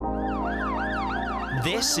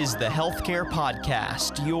This is the Healthcare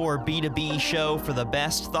Podcast, your B2B show for the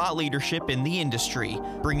best thought leadership in the industry,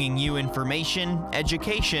 bringing you information,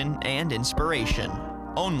 education, and inspiration,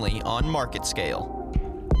 only on Market Scale.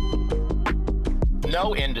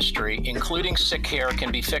 No industry, including sick care,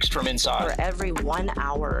 can be fixed from inside. For every 1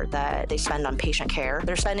 hour that they spend on patient care,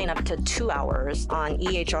 they're spending up to 2 hours on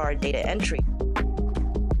EHR data entry.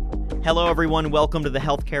 Hello, everyone. Welcome to the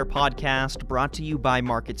Healthcare Podcast, brought to you by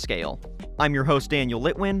Market Scale. I'm your host, Daniel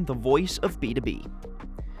Litwin, the voice of B2B.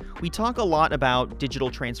 We talk a lot about digital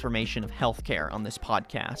transformation of healthcare on this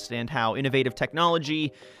podcast and how innovative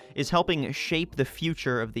technology is helping shape the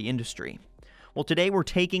future of the industry. Well, today we're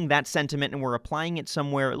taking that sentiment and we're applying it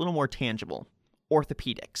somewhere a little more tangible: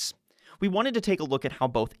 orthopedics. We wanted to take a look at how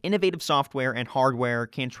both innovative software and hardware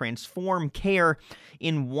can transform care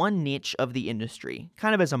in one niche of the industry,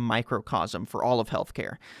 kind of as a microcosm for all of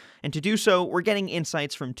healthcare. And to do so, we're getting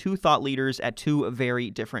insights from two thought leaders at two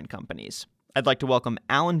very different companies. I'd like to welcome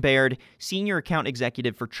Alan Baird, Senior Account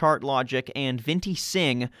Executive for ChartLogic, and Vinti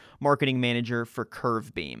Singh, Marketing Manager for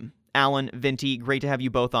Curvebeam. Alan, Vinti, great to have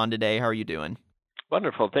you both on today. How are you doing?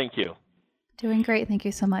 Wonderful. Thank you. Doing great. Thank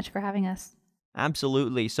you so much for having us.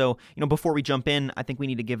 Absolutely. So, before we jump in, I think we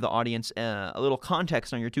need to give the audience a little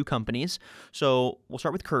context on your two companies. So we'll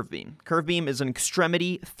start with Curvebeam. Curvebeam is an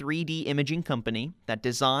extremity 3D imaging company that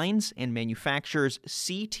designs and manufactures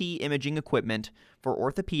CT imaging equipment for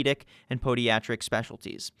orthopedic and podiatric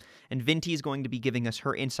specialties. And Vinti is going to be giving us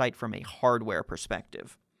her insight from a hardware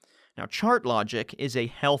perspective. Now, ChartLogic is a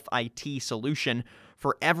health IT solution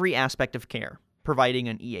for every aspect of care, providing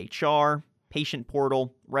an EHR, patient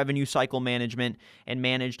portal, revenue cycle management, and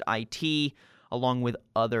managed IT, along with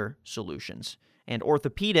other solutions. And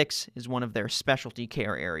orthopedics is one of their specialty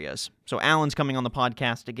care areas. So Alan's coming on the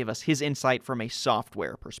podcast to give us his insight from a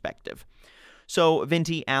software perspective. So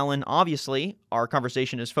Vinti, Alan, obviously, our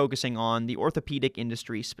conversation is focusing on the orthopedic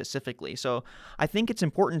industry specifically. So I think it's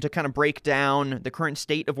important to kind of break down the current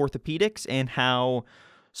state of orthopedics and how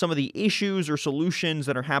some of the issues or solutions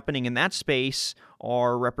that are happening in that space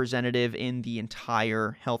are representative in the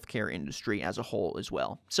entire healthcare industry as a whole as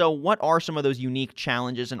well. So what are some of those unique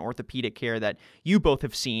challenges in orthopedic care that you both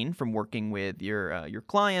have seen from working with your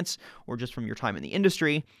clients or just from your time in the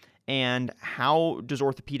industry? And how does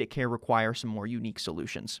orthopedic care require some more unique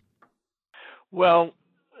solutions? Well,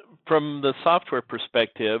 from the software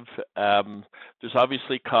perspective, there's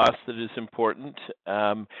obviously cost that is important.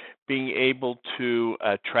 Being able to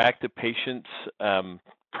track the patient's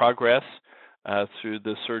progress through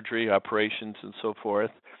the surgery, operations, and so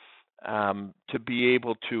forth, to be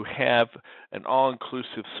able to have an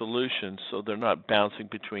all-inclusive solution so they're not bouncing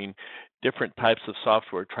between different types of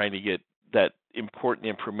software trying to get that important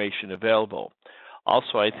information available.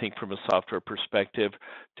 Also, I think from a software perspective,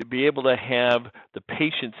 to be able to have the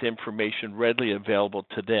patient's information readily available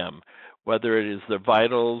to them, whether it is their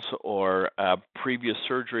vitals or previous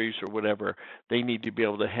surgeries or whatever, they need to be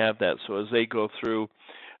able to have that. So as they go through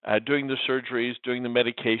doing the surgeries, doing the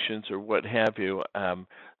medications or what have you,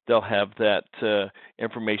 they'll have that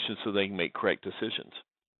information so they can make correct decisions.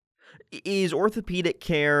 Is orthopedic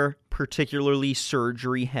care particularly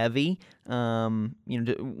surgery heavy? When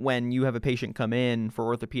you have a patient come in for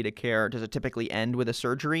orthopedic care, does it typically end with a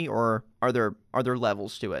surgery, or are there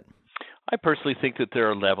levels to it? I personally think that there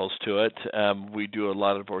are levels to it. We do a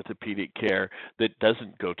lot of orthopedic care that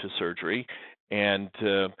doesn't go to surgery, and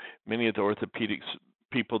many of the orthopedics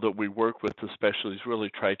people that we work with, the specialties, really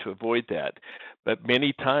try to avoid that. But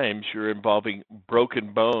many times you're involving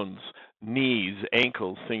broken bones, knees,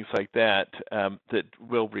 ankles, things like that, that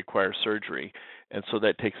will require surgery. And so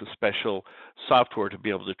that takes a special software to be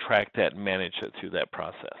able to track that and manage it through that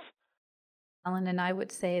process. Alan and I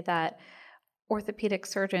would say that orthopedic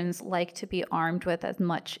surgeons like to be armed with as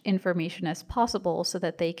much information as possible so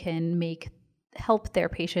that they can help their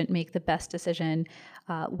patient make the best decision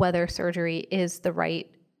whether surgery is the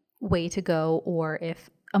right way to go or if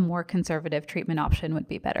a more conservative treatment option would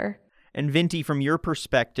be better. And Vinti, from your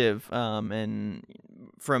perspective, and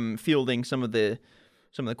from fielding some of the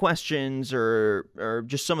questions or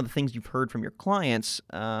just some of the things you've heard from your clients,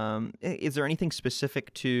 is there anything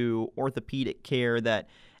specific to orthopedic care that,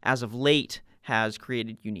 as of late, has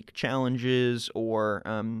created unique challenges or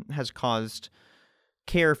has caused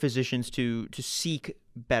care physicians to seek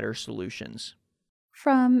better solutions?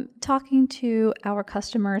 From talking to our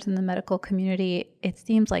customers in the medical community, it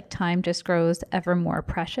seems like time just grows ever more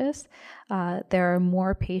precious. There are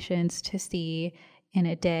more patients to see in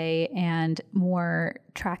a day and more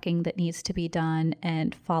tracking that needs to be done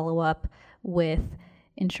and follow up with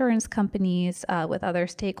insurance companies, with other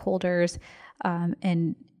stakeholders.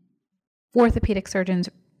 And orthopedic surgeons,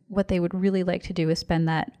 what they would really like to do is spend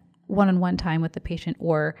that one-on-one time with the patient,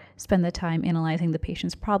 or spend the time analyzing the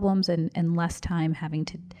patient's problems, and less time having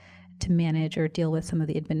to manage or deal with some of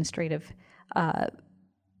the administrative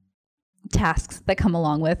tasks that come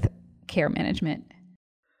along with care management.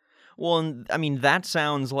 Well, and I mean, that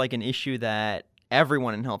sounds like an issue that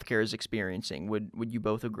everyone in healthcare is experiencing. Would you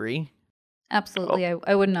both agree? Absolutely.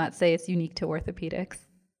 I would not say it's unique to orthopedics.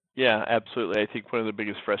 Yeah, absolutely. I think one of the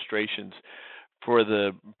biggest frustrations for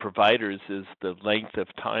the providers is the length of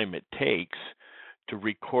time it takes to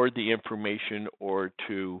record the information or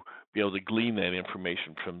to be able to glean that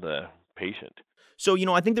information from the patient. So,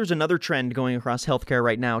 I think there's another trend going across healthcare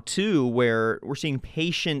right now, too, where we're seeing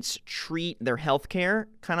patients treat their healthcare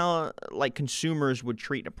kind of like consumers would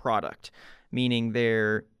treat a product, meaning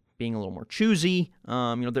they're being a little more choosy.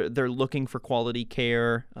 They're looking for quality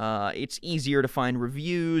care. It's easier to find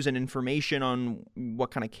reviews and information on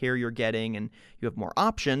what kind of care you're getting, and you have more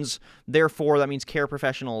options. Therefore, that means care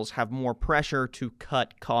professionals have more pressure to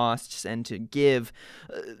cut costs and to give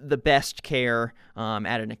the best care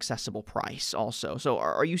at an accessible price also. So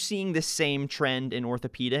are you seeing this same trend in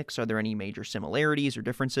orthopedics? Are there any major similarities or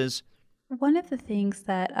differences? One of the things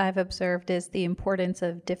that I've observed is the importance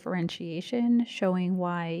of differentiation, showing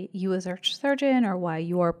why you as a surgeon or why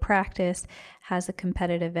your practice has a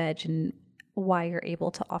competitive edge and why you're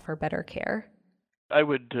able to offer better care. I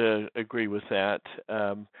would agree with that.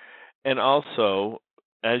 And also,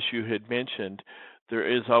 as you had mentioned, there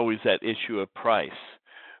is always that issue of price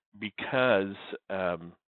because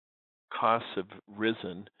costs have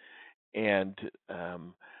risen, and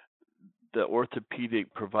the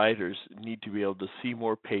orthopedic providers need to be able to see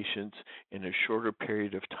more patients in a shorter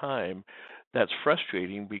period of time. That's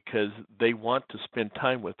frustrating because they want to spend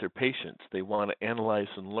time with their patients. They want to analyze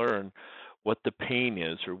and learn what the pain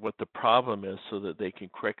is or what the problem is so that they can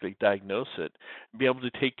correctly diagnose it and be able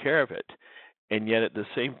to take care of it. And yet at the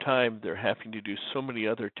same time, they're having to do so many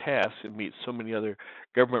other tasks and meet so many other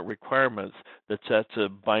government requirements that's a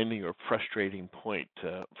binding or frustrating point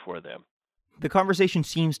for them. The conversation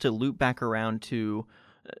seems to loop back around to,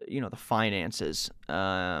 the finances.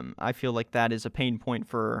 I feel like that is a pain point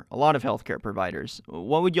for a lot of healthcare providers.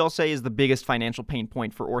 What would y'all say is the biggest financial pain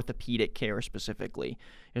point for orthopedic care specifically?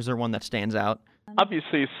 Is there one that stands out?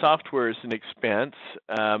 Obviously, software is an expense,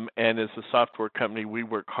 and as a software company, we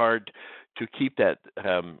work hard to keep that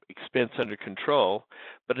expense under control.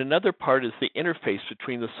 But another part is the interface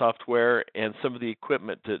between the software and some of the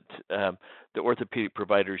equipment that the orthopedic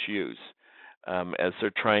providers use. As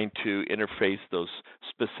they're trying to interface those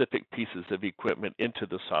specific pieces of equipment into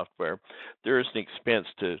the software, there is an expense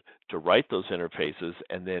to write those interfaces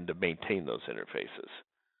and then to maintain those interfaces.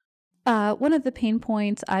 One of the pain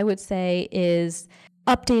points I would say is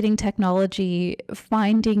updating technology,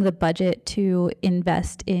 finding the budget to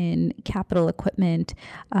invest in capital equipment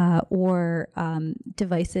or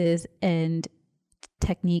devices and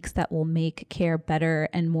techniques that will make care better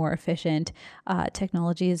and more efficient.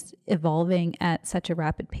 Technology is evolving at such a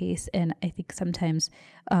rapid pace, and I think sometimes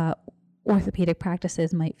orthopedic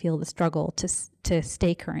practices might feel the struggle to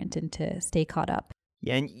stay current and to stay caught up.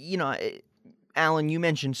 Yeah, and Alan, you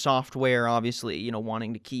mentioned software, obviously,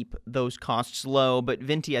 wanting to keep those costs low, but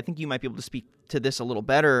Vinti, I think you might be able to speak to this a little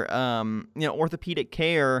better. Orthopedic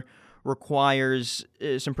care requires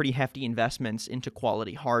some pretty hefty investments into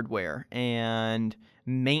quality hardware and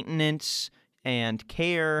maintenance and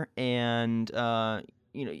care and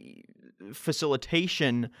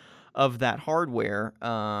facilitation of that hardware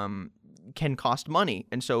can cost money.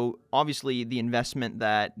 And so obviously the investment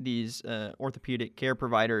that these orthopedic care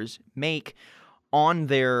providers make on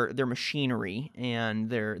their machinery and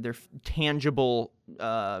their tangible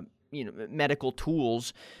medical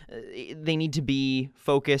tools, they need to be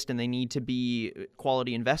focused and they need to be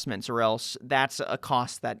quality investments, or else that's a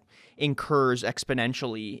cost that incurs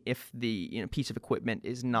exponentially if the piece of equipment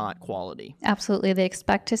is not quality. Absolutely. They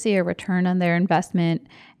expect to see a return on their investment,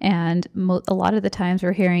 and a lot of the times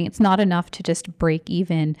we're hearing it's not enough to just break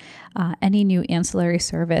even. Any new ancillary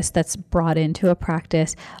service that's brought into a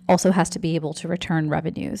practice also has to be able to return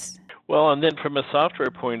revenues. Well, and then from a software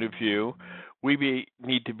point of view, we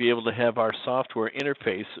need to be able to have our software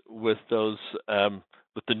interface with those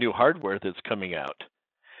with the new hardware that's coming out.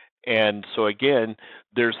 And so again,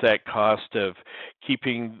 there's that cost of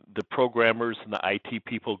keeping the programmers and the IT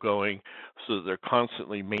people going so that they're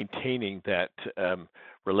constantly maintaining that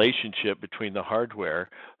relationship between the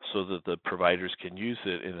hardware so that the providers can use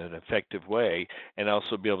it in an effective way, and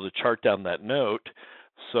also be able to chart down that note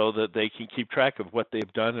so that they can keep track of what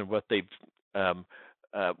they've done and what they've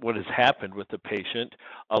what has happened with the patient,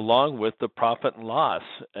 along with the profit and loss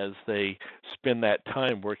as they spend that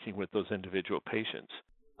time working with those individual patients.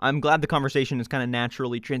 I'm glad the conversation has kind of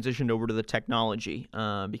naturally transitioned over to the technology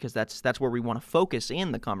because that's where we want to focus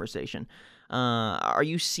in the conversation. Are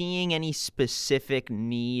you seeing any specific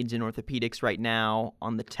needs in orthopedics right now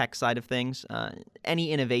on the tech side of things?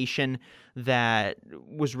 Any innovation that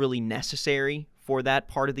was really necessary for that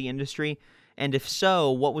part of the industry? And if so,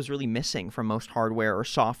 what was really missing from most hardware or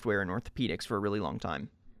software in orthopedics for a really long time?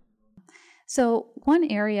 So one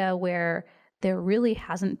area where there really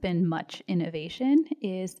hasn't been much innovation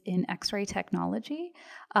is in X-ray technology.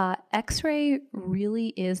 X-ray really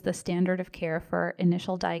is the standard of care for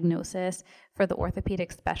initial diagnosis for the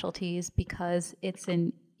orthopedic specialties because it's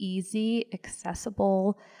an easy,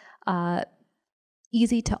 accessible,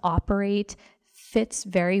 easy to operate, fits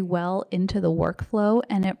very well into the workflow,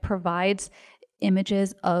 and it provides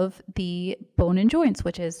images of the bone and joints,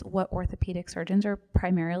 which is what orthopedic surgeons are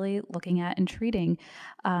primarily looking at and treating.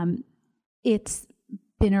 It's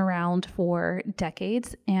been around for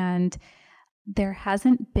decades, and there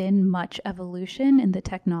hasn't been much evolution in the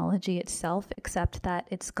technology itself, except that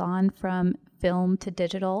it's gone from film to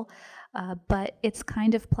digital, but it's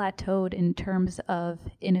kind of plateaued in terms of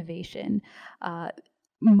innovation.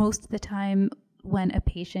 Most of the time, when a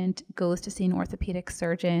patient goes to see an orthopedic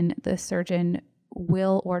surgeon, the surgeon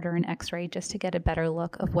will order an X-ray just to get a better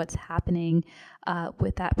look of what's happening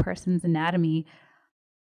with that person's anatomy.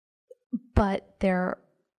 But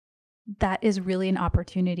that is really an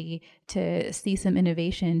opportunity to see some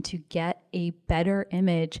innovation, to get a better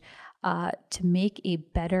image, to make a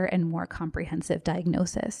better and more comprehensive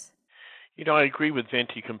diagnosis. I agree with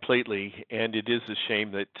Venti completely, and it is a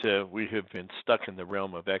shame that we have been stuck in the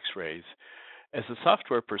realm of X-rays. As a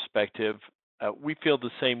software perspective, we feel the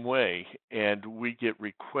same way, and we get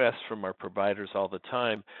requests from our providers all the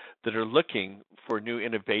time that are looking for new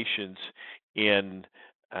innovations in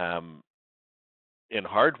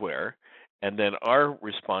hardware, and then our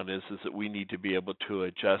response is that we need to be able to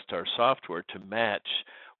adjust our software to match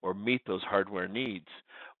or meet those hardware needs.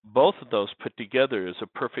 Both of those put together is a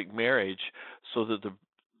perfect marriage so that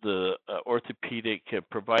the orthopedic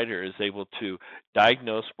provider is able to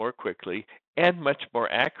diagnose more quickly and much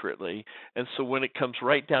more accurately. And so when it comes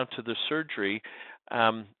right down to the surgery,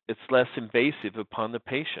 it's less invasive upon the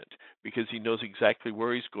patient because he knows exactly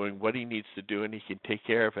where he's going, what he needs to do, and he can take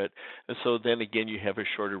care of it. And so then again, you have a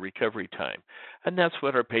shorter recovery time. And that's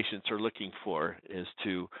what our patients are looking for, is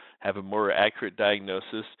to have a more accurate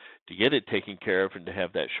diagnosis, to get it taken care of, and to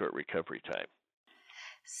have that short recovery time.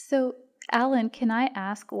 So, Alan, can I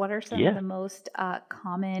ask, what are some of the most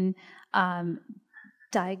common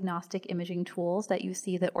diagnostic imaging tools that you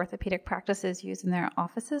see that orthopedic practices use in their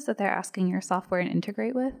offices that they're asking your software to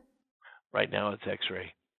integrate with? Right now it's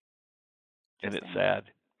X-ray. And it's sad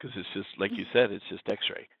because it's just, like you said, it's just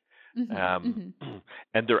X-ray.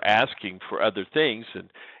 And they're asking for other things.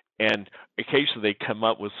 And occasionally they come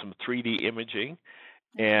up with some 3D imaging.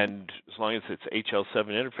 And as long as it's HL7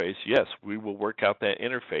 interface, yes, we will work out that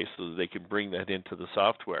interface so that they can bring that into the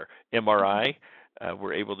software. MRI,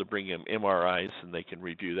 we're able to bring in MRIs and they can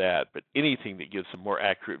review that. But anything that gives a more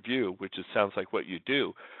accurate view, which it sounds like what you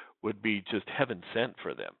do, would be just heaven sent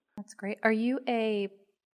for them. That's great. Are you a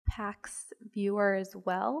PACS viewer as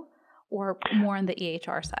well, or more on the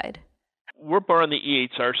EHR side? We're more on the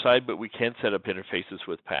EHR side, but we can set up interfaces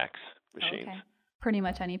with PACS machines. Okay. Pretty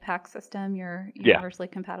much any PACS system you're universally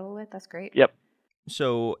compatible with. That's great. Yep.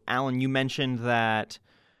 So, Alan, you mentioned that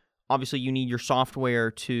obviously you need your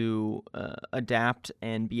software to adapt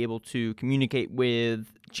and be able to communicate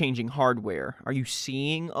with changing hardware. Are you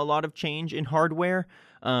seeing a lot of change in hardware,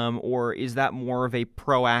 or is that more of a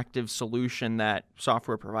proactive solution that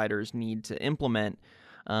software providers need to implement,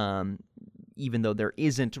 even though there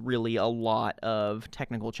isn't really a lot of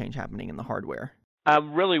technical change happening in the hardware?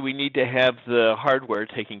 Really, we need to have the hardware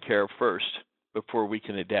taken care of first before we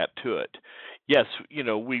can adapt to it. Yes,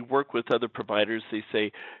 we work with other providers. They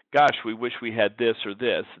say, gosh, we wish we had this or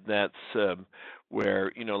this. That's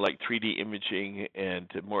where, like 3D imaging and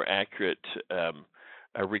more accurate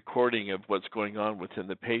a recording of what's going on within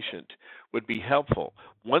the patient would be helpful.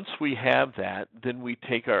 Once we have that, then we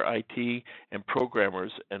take our IT and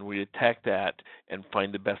programmers and we attack that and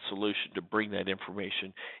find the best solution to bring that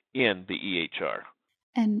information in the EHR.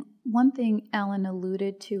 And one thing Alan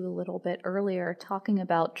alluded to a little bit earlier, talking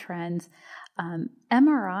about trends,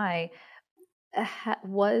 MRI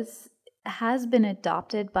has been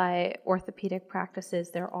adopted by orthopedic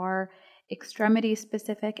practices. There are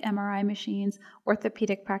extremity-specific MRI machines.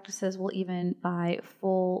 Orthopedic practices will even buy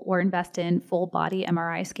full or invest in full-body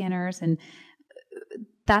MRI scanners, and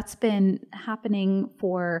that's been happening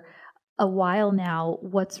for a while now.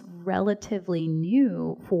 What's relatively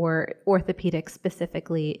new for orthopedics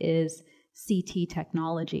specifically is CT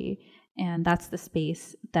technology, and that's the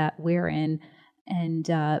space that we're in. And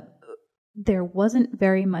there wasn't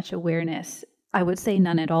very much awareness, I would say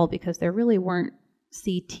none at all, because there really weren't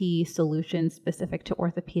CT solutions specific to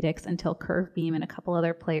orthopedics until Curvebeam and a couple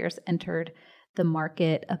other players entered the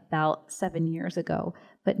market about 7 years ago.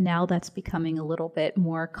 But now that's becoming a little bit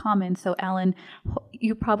more common. So Alan,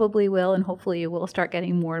 you probably will, and hopefully you will start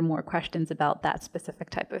getting more and more questions about that specific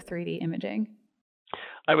type of 3D imaging.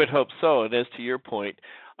 I would hope so. And as to your point,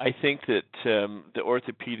 I think that the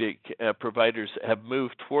orthopedic providers have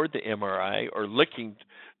moved toward the MRI, or looking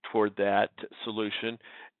toward that solution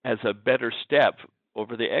as a better step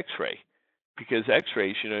over the X-ray. Because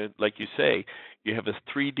X-rays, like you say, you have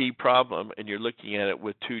a 3D problem and you're looking at it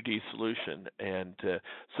with 2D solution. And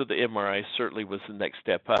so the MRI certainly was the next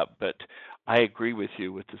step up. But I agree with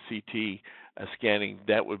you with the CT scanning.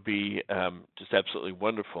 That would be just absolutely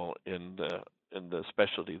wonderful in the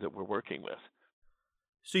specialty that we're working with.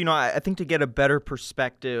 So, I think to get a better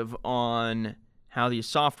perspective on how these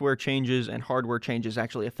software changes and hardware changes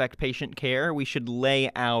actually affect patient care, we should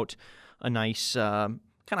lay out a nice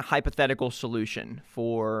kind of hypothetical solution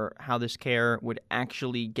for how this care would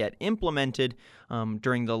actually get implemented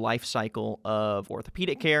during the life cycle of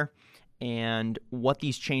orthopedic care, and what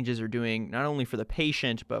these changes are doing not only for the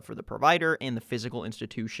patient, but for the provider and the physical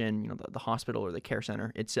institution, the hospital or the care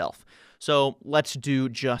center itself. So let's do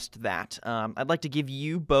just that. I'd like to give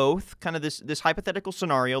you both kind of this hypothetical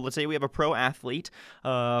scenario. Let's say we have a pro athlete.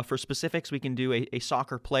 For specifics, we can do a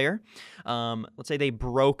soccer player. Let's say they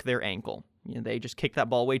broke their ankle. They just kicked that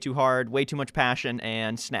ball way too hard, way too much passion,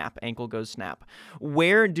 and snap. Ankle goes snap.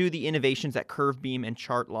 Where do the innovations that Curvebeam and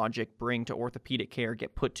ChartLogic bring to orthopedic care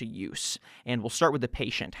get put to use? And we'll start with the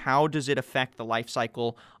patient. How does it affect the life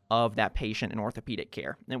cycle of that patient in orthopedic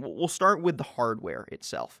care? And we'll start with the hardware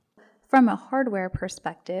itself. From a hardware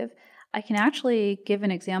perspective, I can actually give an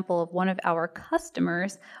example of one of our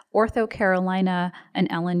customers, OrthoCarolina, and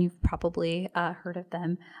Ellen, you've probably heard of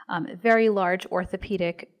them, a very large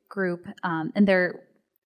orthopedic group, and they're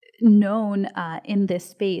known in this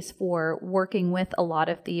space for working with a lot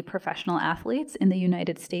of the professional athletes in the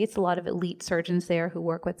United States, a lot of elite surgeons there who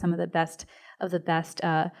work with some of the best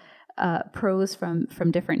pros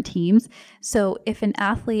from different teams. So if an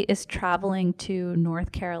athlete is traveling to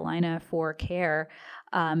North Carolina for care,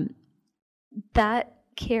 that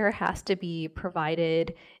care has to be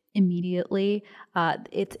provided immediately.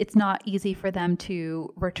 It's not easy for them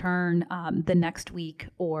to return the next week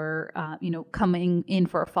or coming in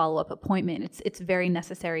for a follow-up appointment. It's very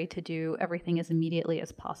necessary to do everything as immediately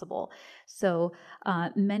as possible. So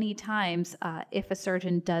many times, if a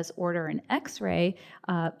surgeon does order an X-ray,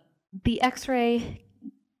 the X-ray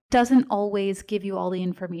doesn't always give you all the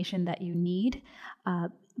information that you need.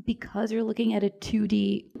 Because you're looking at a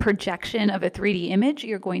 2D projection of a 3D image,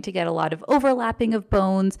 you're going to get a lot of overlapping of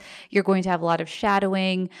bones. You're going to have a lot of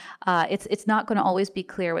shadowing. It's not going to always be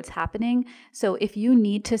clear what's happening. So if you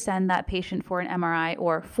need to send that patient for an MRI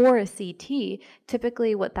or for a CT,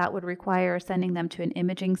 typically what that would require is sending them to an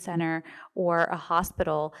imaging center or a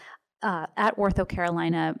hospital. At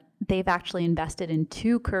OrthoCarolina, they've actually invested in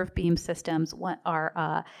 2 Curvebeam systems. One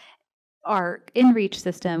are our InReach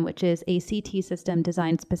system, which is a CT system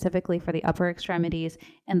designed specifically for the upper extremities,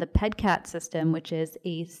 and the PEDCAT system, which is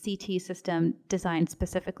a CT system designed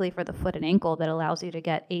specifically for the foot and ankle that allows you to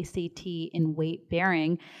get a CT in weight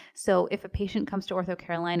bearing. So if a patient comes to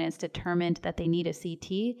OrthoCarolina and it's determined that they need a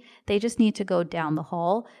CT, they just need to go down the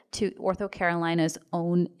hall to OrthoCarolina's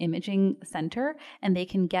own imaging center, and they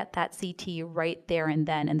can get that CT right there and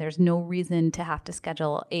then. And there's no reason to have to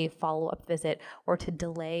schedule a follow-up visit or to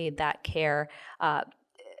delay that care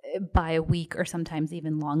by a week or sometimes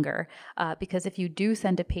even longer. Because if you do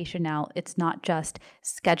send a patient out, it's not just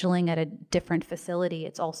scheduling at a different facility.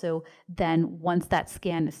 It's also then, once that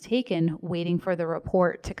scan is taken, waiting for the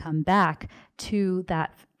report to come back to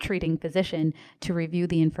that treating physician to review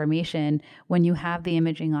the information. When you have the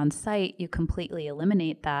imaging on site, you completely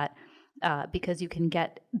eliminate that because you can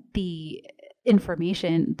get the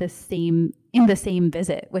information in the same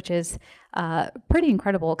visit, which is pretty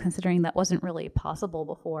incredible considering that wasn't really possible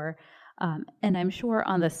before. And I'm sure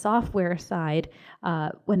on the software side,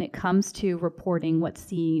 when it comes to reporting what's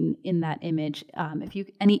seen in that image,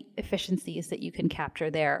 any efficiencies that you can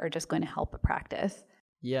capture there are just going to help a practice.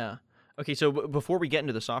 Yeah. Okay. So before we get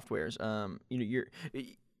into the softwares,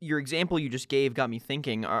 your example you just gave got me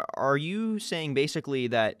thinking. Are you saying basically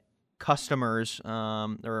that customers,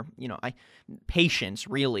 or patients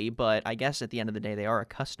really, but I guess at the end of the day they are a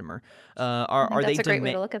customer. Are That's they a great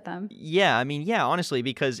way to look at them. Yeah, I mean, yeah, honestly,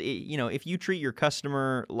 because if you treat your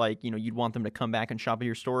customer like you'd want them to come back and shop at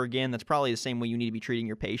your store again, that's probably the same way you need to be treating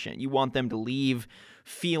your patient. You want them to leave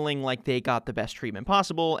feeling like they got the best treatment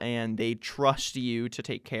possible and they trust you to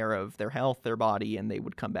take care of their health, their body, and they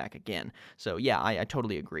would come back again. So yeah, I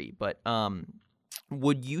totally agree. But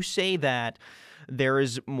would you say that there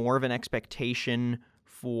is more of an expectation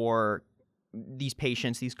for these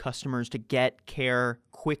patients, these customers, to get care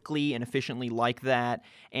quickly and efficiently like that?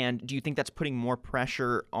 And do you think that's putting more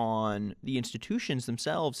pressure on the institutions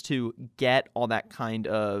themselves to get all that kind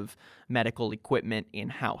of medical equipment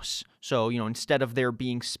in-house? So, instead of there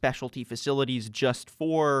being specialty facilities just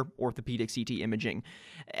for orthopedic CT imaging,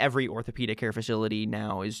 every orthopedic care facility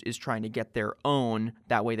now is trying to get their own.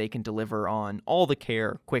 That way they can deliver on all the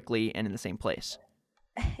care quickly and in the same place.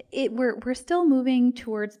 We're still moving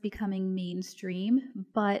towards becoming mainstream,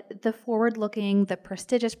 but the forward-looking, the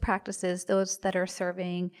prestigious practices, those that are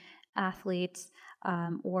serving athletes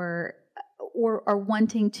or are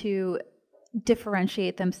wanting to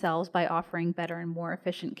differentiate themselves by offering better and more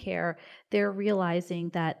efficient care, they're realizing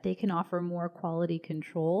that they can offer more quality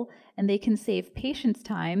control and they can save patients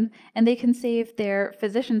time and they can save their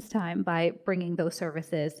physicians time by bringing those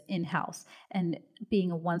services in-house and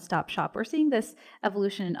being a one-stop shop. We're seeing this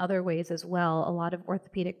evolution in other ways as well. A lot of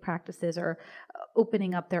orthopedic practices are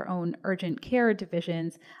opening up their own urgent care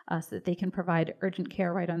divisions so that they can provide urgent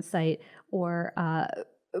care right on site, or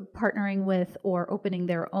partnering with or opening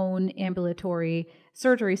their own ambulatory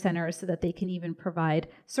surgery centers so that they can even provide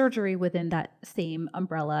surgery within that same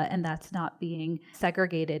umbrella, and that's not being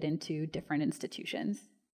segregated into different institutions.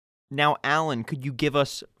 Now, Alan, could you give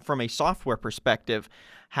us, from a software perspective,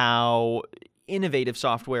 how innovative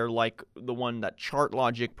software like the one that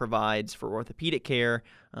ChartLogic provides for orthopedic care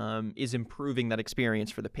is improving that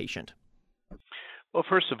experience for the patient? Well,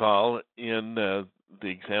 first of all, in the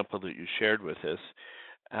example that you shared with us,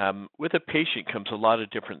 with a patient comes a lot of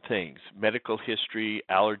different things: medical history,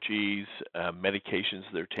 allergies, medications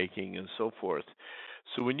they're taking, and so forth.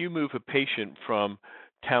 So when you move a patient from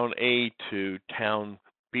town A to town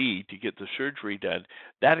B to get the surgery done,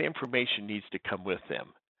 that information needs to come with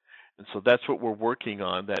them. And so that's what we're working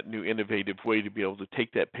on, that new innovative way to be able to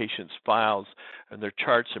take that patient's files and their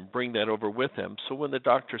charts and bring that over with them. So when the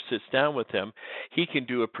doctor sits down with them, he can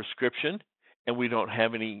do a prescription, and we don't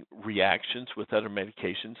have any reactions with other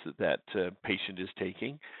medications that patient is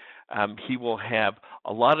taking. He will have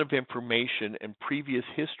a lot of information and previous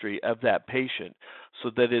history of that patient, so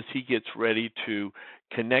that as he gets ready to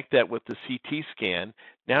connect that with the CT scan,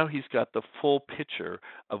 now he's got the full picture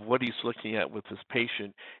of what he's looking at with this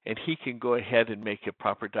patient, and he can go ahead and make a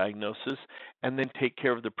proper diagnosis and then take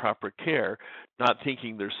care of the proper care, not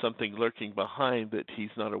thinking there's something lurking behind that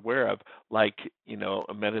he's not aware of, like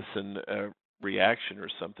a medicine reaction or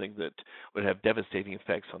something that would have devastating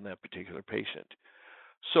effects on that particular patient.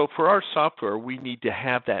 So for our software, we need to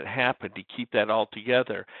have that happen to keep that all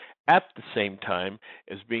together at the same time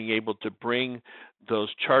as being able to bring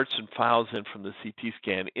those charts and files in from the CT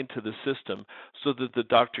scan into the system so that the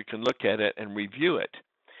doctor can look at it and review it.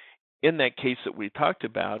 In that case that we talked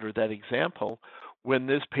about, or that example, when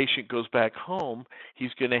this patient goes back home,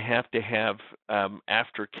 he's going to have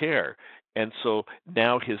aftercare. And so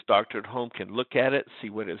now his doctor at home can look at it,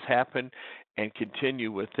 see what has happened, and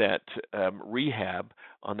continue with that rehab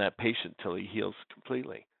on that patient till he heals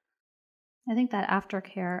completely. I think that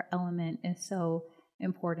aftercare element is so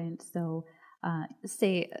important. So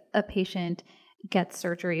say a patient gets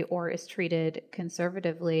surgery or is treated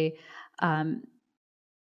conservatively,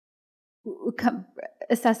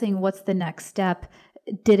 assessing what's the next step.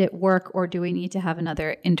 Did it work, or do we need to have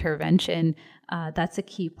another intervention? That's a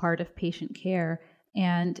key part of patient care.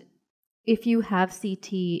 And if you have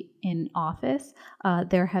CT in office,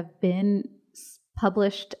 there have been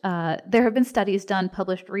studies done,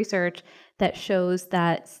 published research that shows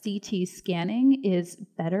that CT scanning is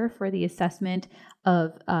better for the assessment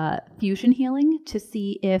of fusion healing, to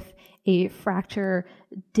see if a fracture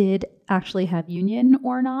did actually have union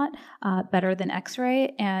or not, better than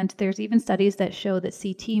X-ray. And there's even studies that show that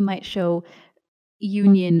CT might show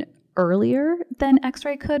union earlier than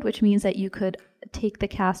X-ray could, which means that you could take the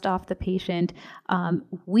cast off the patient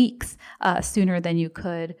weeks sooner than you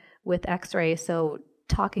could with X-ray. So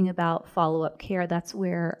talking about follow-up care, that's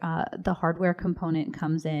where the hardware component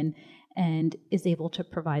comes in and is able to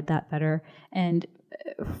provide that better. And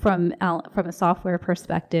from a software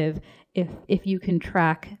perspective, if you can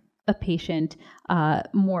track a patient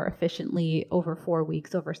more efficiently over 4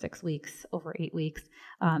 weeks, over 6 weeks, over 8 weeks,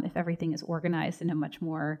 if everything is organized in a much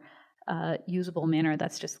more usable manner.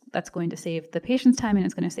 That's going to save the patient's time, and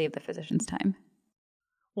it's going to save the physician's time.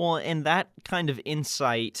 Well, and that kind of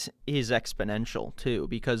insight is exponential too,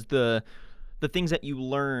 because the things that you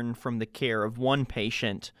learn from the care of one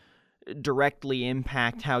patient directly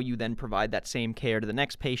impact how you then provide that same care to the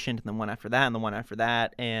next patient, and the one after that, and the one after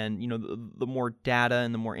that. And the more data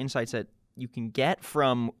and the more insights that you can get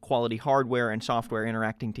from quality hardware and software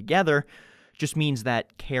interacting together just means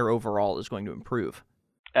that care overall is going to improve.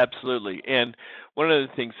 Absolutely. And one of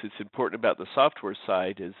the things that's important about the software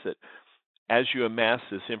side is that as you amass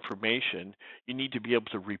this information, you need to be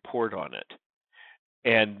able to report on it.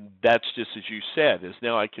 And that's just as you said, is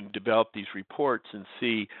now I can develop these reports and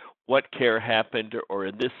see what care happened, or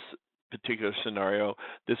in this particular scenario,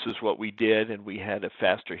 this is what we did, and we had a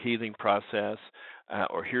faster healing process,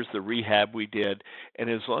 or here's the rehab we did. And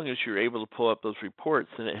as long as you're able to pull up those reports,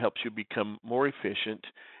 then it helps you become more efficient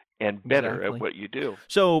and better at what you do.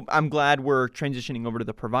 So I'm glad we're transitioning over to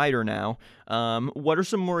the provider now. What are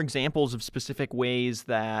some more examples of specific ways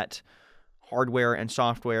that hardware and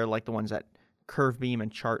software, like the ones that Curvebeam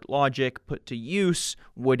and ChartLogic put to use,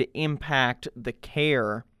 would impact the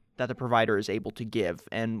care that the provider is able to give?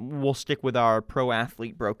 And we'll stick with our pro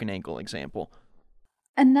athlete broken ankle example.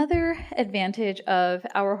 Another advantage of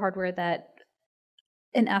our hardware, that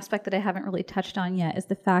an aspect that I haven't really touched on yet, is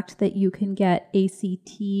the fact that you can get a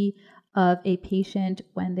CT of a patient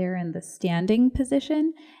when they're in the standing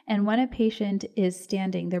position. And when a patient is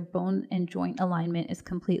standing, their bone and joint alignment is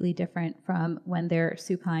completely different from when they're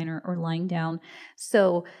supine or lying down.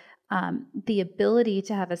 So the ability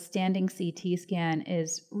to have a standing CT scan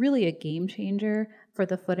is really a game changer for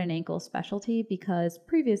the foot and ankle specialty, because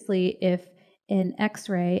previously, if an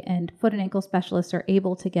X-ray and foot and ankle specialists are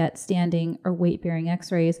able to get standing or weight-bearing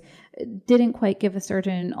X-rays, didn't quite give a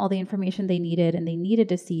surgeon all the information they needed, and they needed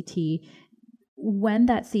a CT. When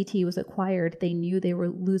that CT was acquired, they knew they were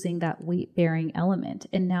losing that weight-bearing element,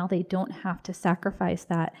 and now they don't have to sacrifice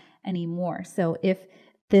that anymore. So if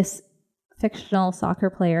this fictional soccer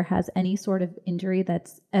player has any sort of injury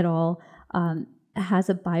that's at all has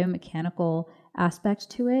a biomechanical aspect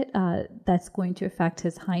to it that's going to affect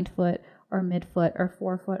his hind foot or midfoot or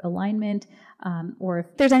forefoot alignment, or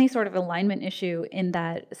if there's any sort of alignment issue in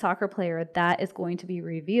that soccer player, that is going to be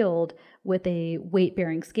revealed with a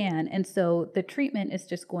weight-bearing scan. And so the treatment is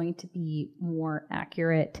just going to be more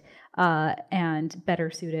accurate and better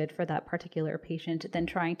suited for that particular patient than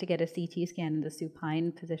trying to get a CT scan in the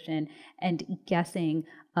supine position and guessing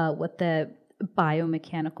what the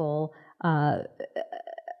biomechanical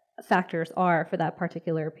factors are for that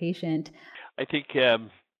particular patient. I think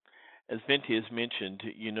as Vinti has mentioned,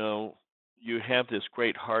 you have this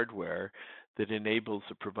great hardware that enables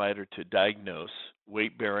the provider to diagnose,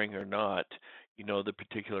 weight-bearing or not, the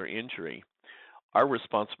particular injury. Our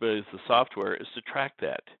responsibility as the software is to track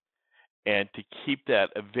that and to keep that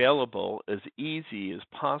available as easy as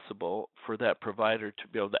possible for that provider to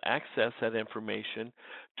be able to access that information,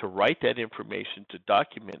 to write that information, to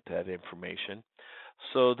document that information,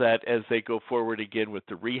 so that as they go forward again with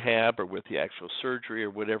the rehab or with the actual surgery or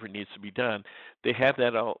whatever needs to be done, they have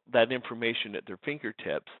that information at their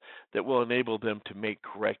fingertips that will enable them to make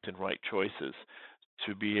correct and right choices,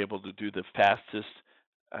 to be able to do the fastest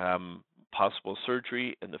possible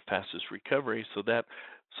surgery and the fastest recovery, so that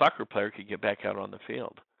soccer player can get back out on the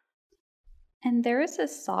field. And there is a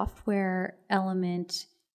software element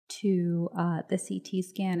to the CT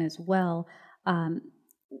scan as well.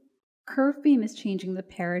 Curvebeam is changing the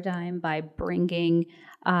paradigm by bringing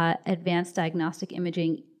advanced diagnostic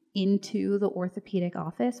imaging into the orthopedic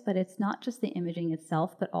office, but it's not just the imaging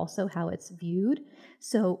itself, but also how it's viewed.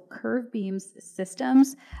 So Curvebeam's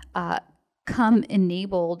systems come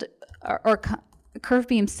enabled, or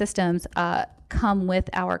Curvebeam systems come with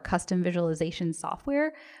our custom visualization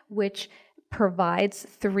software, which provides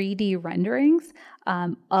 3D renderings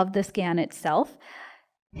of the scan itself.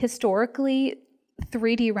 Historically,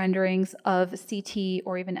 3D renderings of CT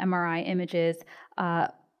or even MRI images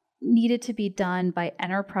needed to be done by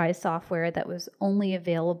enterprise software that was only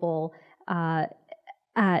available in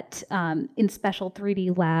special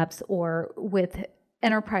 3D labs or with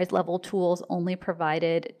enterprise level tools only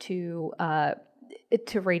provided to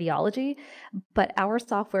radiology. But our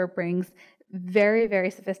software brings very,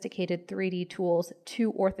 very sophisticated 3D tools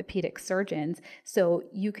to orthopedic surgeons. So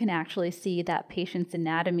you can actually see that patient's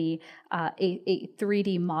anatomy, a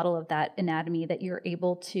 3D model of that anatomy that you're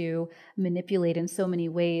able to manipulate in so many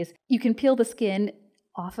ways. You can peel the skin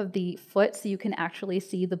off of the foot so you can actually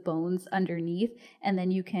see the bones underneath, and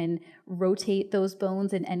then you can rotate those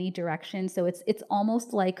bones in any direction. So it's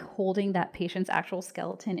almost like holding that patient's actual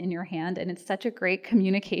skeleton in your hand, and it's such a great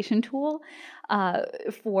communication tool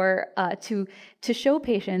for to show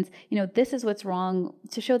patients, this is what's wrong.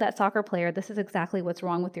 To show that soccer player, this is exactly what's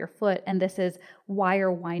wrong with your foot, and this is why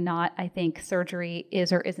or why not I think surgery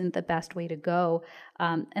is or isn't the best way to go.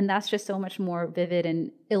 And that's just so much more vivid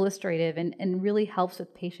and illustrative, and really helps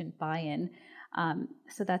with patient buy-in.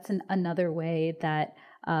 So that's another way that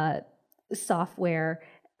software,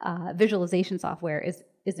 visualization software,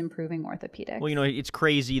 is improving orthopedics. Well, it's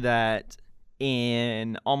crazy that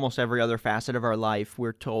in almost every other facet of our life,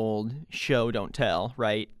 we're told show, don't tell,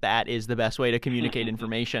 right? That is the best way to communicate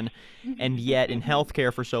information. And yet in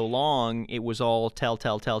healthcare for so long, it was all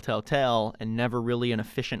tell, and never really an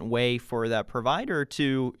efficient way for that provider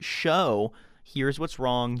to show, here's what's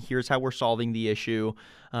wrong, here's how we're solving the issue.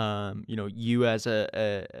 You as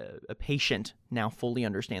a patient now fully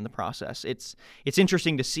understand the process. It's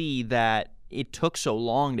interesting to see that it took so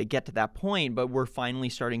long to get to that point, but we're finally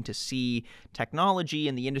starting to see technology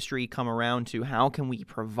and the industry come around to how can we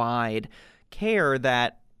provide care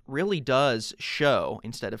that really does show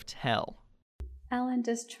instead of tell. Alan,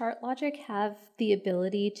 does ChartLogic have the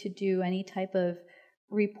ability to do any type of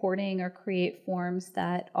reporting or create forms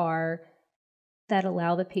that allow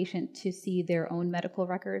the patient to see their own medical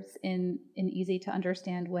records in an easy to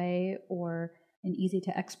understand way or an easy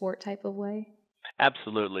to export type of way?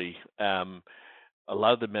 Absolutely. A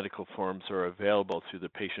lot of the medical forms are available through the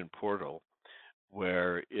patient portal,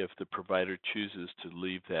 where if the provider chooses to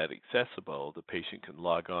leave that accessible, the patient can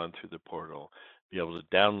log on through the portal, be able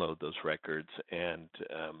to download those records, and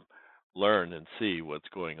learn and see what's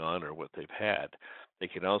going on or what they've had. They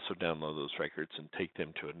can also download those records and take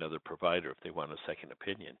them to another provider if they want a second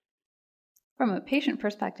opinion. From a patient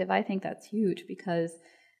perspective, I think that's huge, because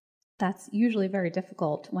that's usually very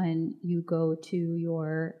difficult when you go to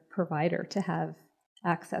your provider to have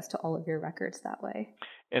access to all of your records that way.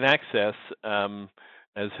 And access,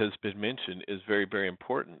 as has been mentioned, is very, very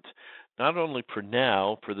important, not only for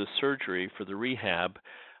now, for the surgery, for the rehab,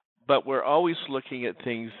 but we're always looking at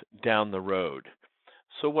things down the road.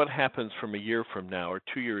 So what happens from a year from now or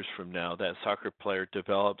 2 years from now? That soccer player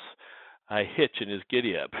develops a hitch in his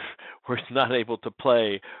giddy up where he's not able to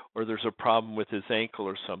play, or there's a problem with his ankle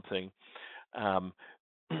or something.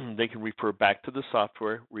 They can refer back to the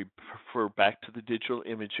software, refer back to the digital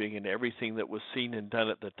imaging and everything that was seen and done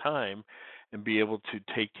at the time, and be able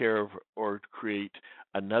to take care of or create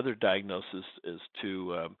another diagnosis as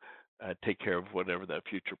to take care of whatever that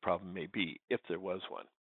future problem may be, if there was one.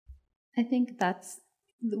 I think that's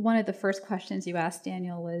one of the first questions you asked,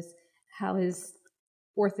 Daniel, was how is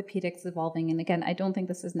orthopedics evolving? And again, I don't think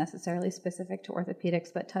this is necessarily specific to orthopedics,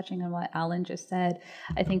 but touching on what Alan just said,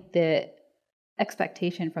 I think the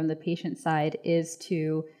expectation from the patient side is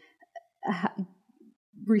to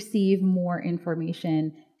receive more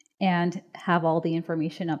information and have all the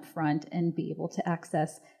information up front and be able to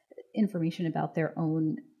access information about their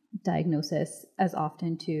own diagnosis as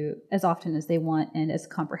often as they want and as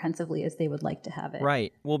comprehensively as they would like to have it.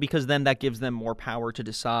 Right. Well, because then that gives them more power to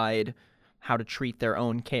decide how to treat their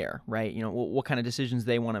own care, right? What kind of decisions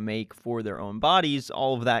they want to make for their own bodies.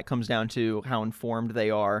 All of that comes down to how informed they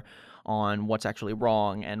are on what's actually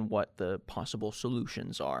wrong and what the possible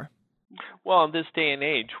solutions are. Well, in this day and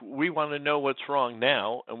age, we want to know what's wrong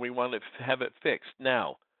now, and we want to have it fixed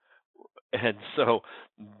now. And so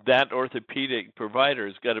that orthopedic provider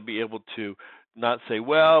has got to be able to not say,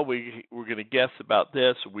 well, we're going to guess about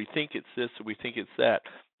this, or we think it's this, or we think it's that.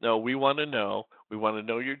 No, we want to know. We want to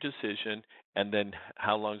know your decision, and then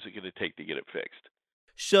how long is it going to take to get it fixed?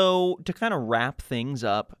 So to kind of wrap things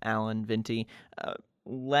up, Alan, Vinti,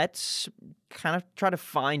 let's kind of try to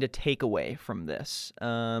find a takeaway from this.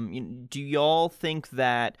 Do y'all think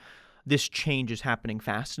that this change is happening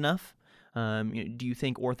fast enough? Do you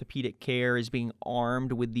think orthopedic care is being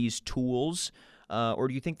armed with these tools? Or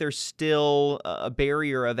do you think there's still a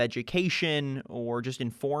barrier of education or just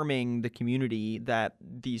informing the community that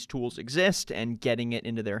these tools exist and getting it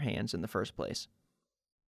into their hands in the first place?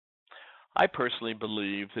 I personally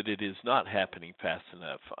believe that it is not happening fast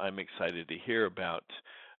enough. I'm excited to hear about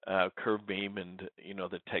Curvebeam and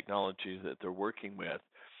the technology that they're working with.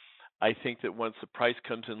 I think that once the price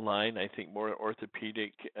comes in line, I think more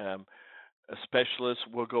orthopedic specialists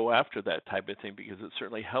will go after that type of thing, because it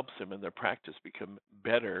certainly helps them in their practice become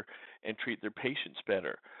better and treat their patients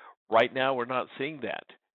better. Right now, we're not seeing that.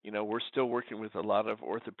 We're still working with a lot of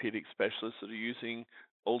orthopedic specialists that are using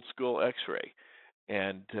old school X-ray.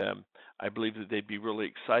 And I believe that they'd be really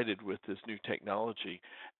excited with this new technology.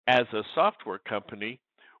 As a software company,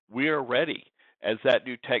 we are ready. As that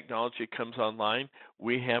new technology comes online,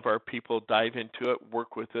 we have our people dive into it,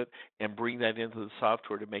 work with it, and bring that into the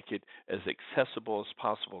software to make it as accessible as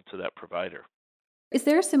possible to that provider. Is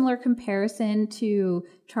there a similar comparison to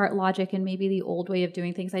ChartLogic and maybe the old way of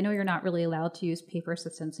doing things? I know you're not really allowed to use paper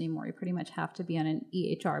systems anymore. You pretty much have to be on an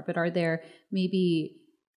EHR, but are there maybe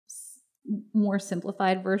more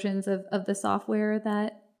simplified versions of the software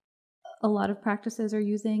that a lot of practices are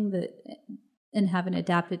using that and haven't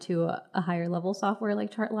adapted to a higher level software like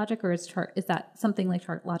ChartLogic, or is that something like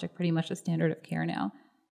ChartLogic pretty much a standard of care now?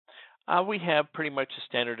 We have pretty much a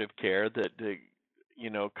standard of care that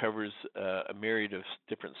covers a myriad of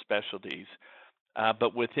different specialties,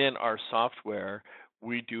 but within our software,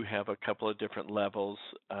 we do have a couple of different levels,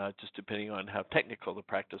 just depending on how technical the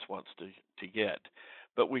practice wants to get.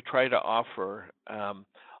 But we try to offer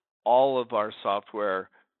all of our software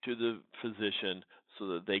to the physician so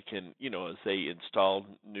that they can, as they install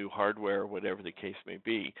new hardware, whatever the case may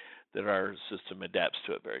be, that our system adapts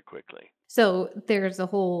to it very quickly. So there's a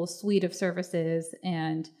whole suite of services,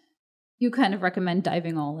 and you kind of recommend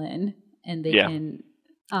diving all in, and they can.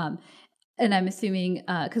 And I'm assuming,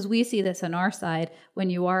 because we see this on our side, when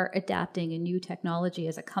you are adapting a new technology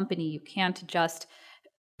as a company, you can't just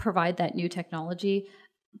provide that new technology.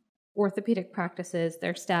 Orthopedic practices,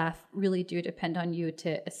 their staff really do depend on you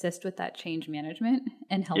to assist with that change management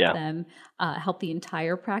and help them help the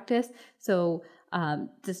entire practice. So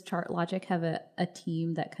does ChartLogic have a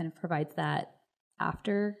team that kind of provides that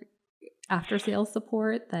after sales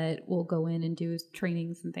support that will go in and do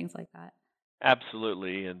trainings and things like that?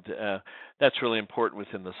 Absolutely, and that's really important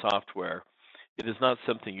within the software. It is not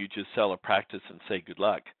something you just sell a practice and say good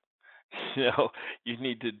luck. You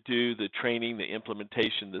need to do the training, the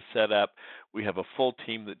implementation, the setup. We have a full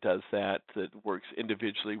team that does that works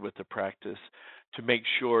individually with the practice to make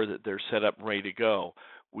sure that they're set up and ready to go.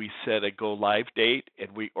 We set a go live date,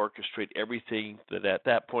 and we orchestrate everything that at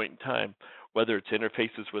that point in time, whether it's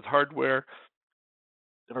interfaces with hardware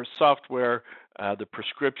or software, the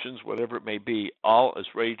prescriptions, whatever it may be, all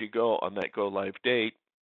is ready to go on that go live date,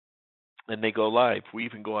 and they go live. We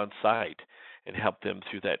even go on site and help them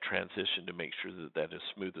through that transition to make sure that that is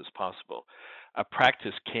smooth as possible. A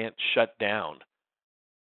practice can't shut down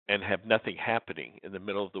and have nothing happening in the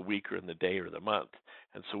middle of the week or in the day or the month.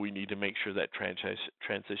 And so we need to make sure that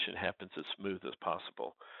transition happens as smooth as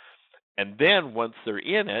possible. And then once they're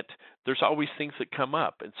in it, there's always things that come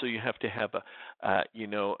up. And so you have to have a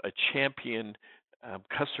champion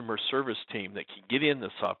customer service team that can get in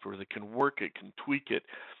the software, that can work it, can tweak it,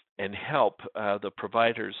 and help the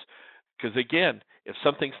providers. Because again, if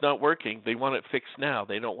something's not working, they want it fixed now.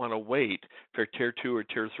 They don't want to wait for Tier 2 or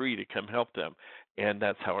Tier 3 to come help them. And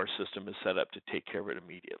that's how our system is set up to take care of it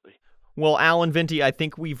immediately. Well, Alan, Vinti, I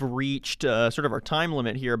think we've reached sort of our time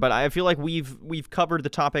limit here, but I feel like we've covered the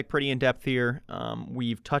topic pretty in depth here.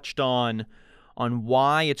 We've touched on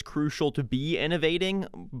why it's crucial to be innovating,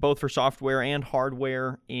 both for software and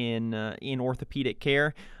hardware in orthopedic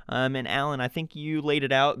care. And Alan, I think you laid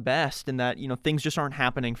it out best in that things just aren't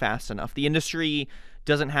happening fast enough. The industry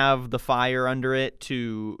doesn't have the fire under it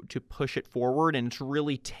to push it forward, and it's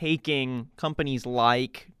really taking companies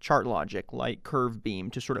like ChartLogic, like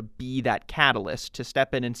Curvebeam, to sort of be that catalyst to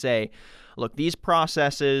step in and say, look, these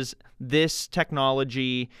processes, this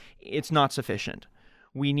technology, it's not sufficient.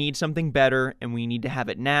 We need something better, and we need to have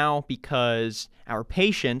it now because our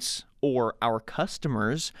patients or our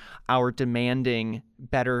customers are demanding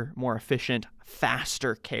better, more efficient,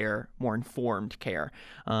 faster care, more informed care.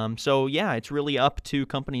 So yeah, it's really up to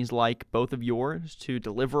companies like both of yours to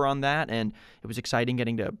deliver on that, and it was exciting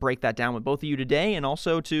getting to break that down with both of you today, and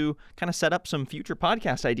also to kind of set up some future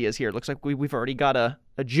podcast ideas here. It looks like we've already got a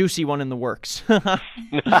juicy one in the works.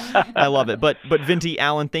 I love it. But Vinti,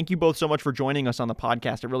 Alan, thank you both so much for joining us on the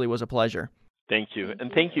podcast. It really was a pleasure. Thank you.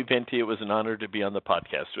 And thank you, Vinti. It was an honor to be on the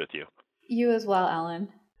podcast with you. You as well, Alan.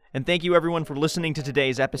 And thank you, everyone, for listening to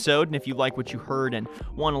today's episode. And if you like what you heard and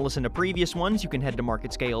want to listen to previous ones, you can head to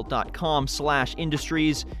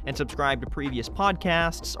marketscale.com/industries and subscribe to previous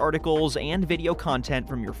podcasts, articles, and video content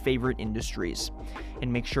from your favorite industries.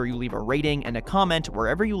 And make sure you leave a rating and a comment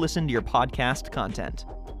wherever you listen to your podcast content.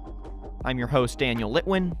 I'm your host, Daniel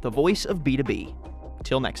Litwin, the voice of B2B.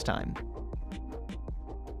 Till next time.